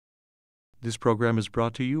This program is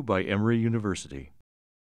brought to you by Emory University.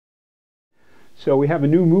 So we have a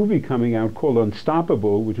new movie coming out called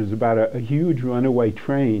Unstoppable, which is about a huge runaway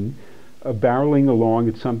train barreling along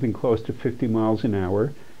at something close to 50 miles an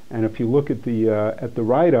hour. And if you look at the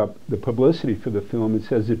write-up, the publicity for the film, it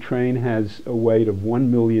says the train has a weight of 1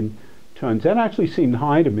 million tons. That actually seemed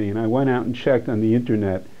high to me, and I went out and checked on the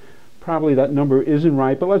internet. Probably that number isn't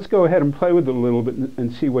right, but let's go ahead and play with it a little bit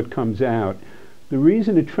and see what comes out. The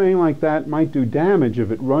reason a train like that might do damage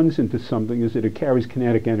if it runs into something is that it carries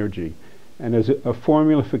kinetic energy. And as a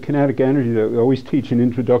formula for kinetic energy that we always teach in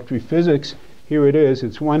introductory physics, here it is.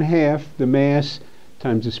 It's 1/2 the mass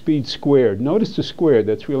times the speed squared. Notice the squared,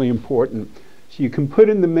 that's really important. So you can put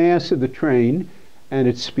in the mass of the train and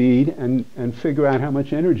its speed and figure out how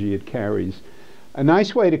much energy it carries. A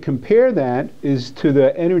nice way to compare that is to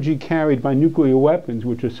the energy carried by nuclear weapons,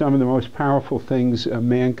 which are some of the most powerful things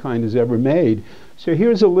mankind has ever made. So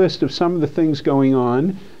here's a list of some of the things going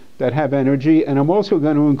on that have energy, and I'm also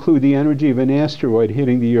going to include the energy of an asteroid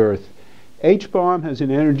hitting the Earth. H-bomb has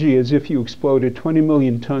an energy as if you exploded 20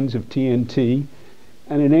 million tons of TNT,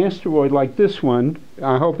 and an asteroid like this one,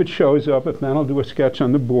 I hope it shows up, if not I'll do a sketch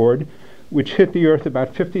on the board, which hit the Earth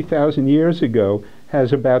about 50,000 years ago,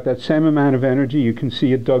 has about that same amount of energy. You can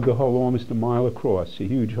see it dug a hole almost a mile across, a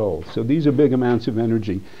huge hole. So these are big amounts of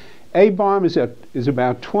energy. A-bomb is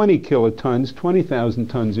about 20 kilotons, 20,000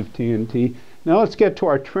 tons of TNT. Now let's get to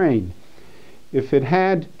our train. If it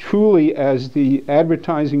had truly, as the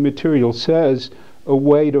advertising material says, a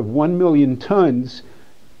weight of 1 million tons,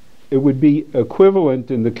 it would be equivalent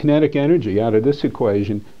in the kinetic energy out of this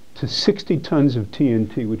equation to 60 tons of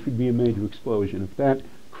TNT, which would be a major explosion. If that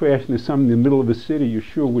crashed into something in the middle of a city, you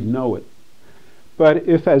sure would know it. But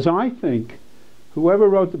if, as I think, whoever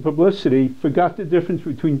wrote the publicity forgot the difference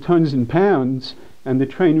between tons and pounds, and the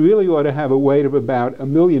train really ought to have a weight of about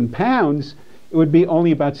 1 million pounds, it would be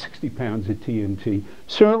only about 60 pounds of TNT.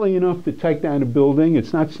 Certainly enough to take down a building.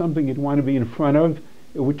 It's not something you'd want to be in front of.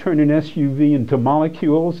 It would turn an SUV into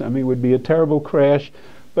molecules. I mean, it would be a terrible crash,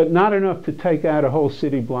 but not enough to take out a whole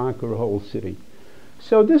city block or a whole city.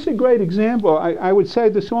 So this is a great example. I would say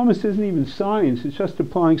this almost isn't even science. It's just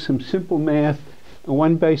applying some simple math and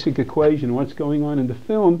one basic equation, what's going on in the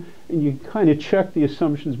film, and you kind of check the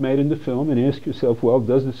assumptions made in the film and ask yourself, well,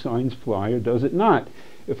 does the science fly or does it not?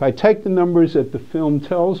 If I take the numbers that the film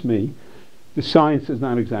tells me, the science does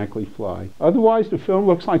not exactly fly. Otherwise, the film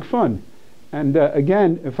looks like fun. And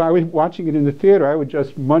again, if I was watching it in the theater, I would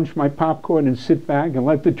just munch my popcorn and sit back and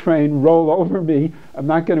let the train roll over me. I'm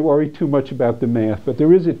not going to worry too much about the math, but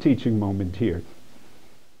there is a teaching moment here.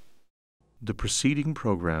 The preceding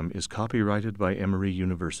program is copyrighted by Emory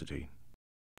University.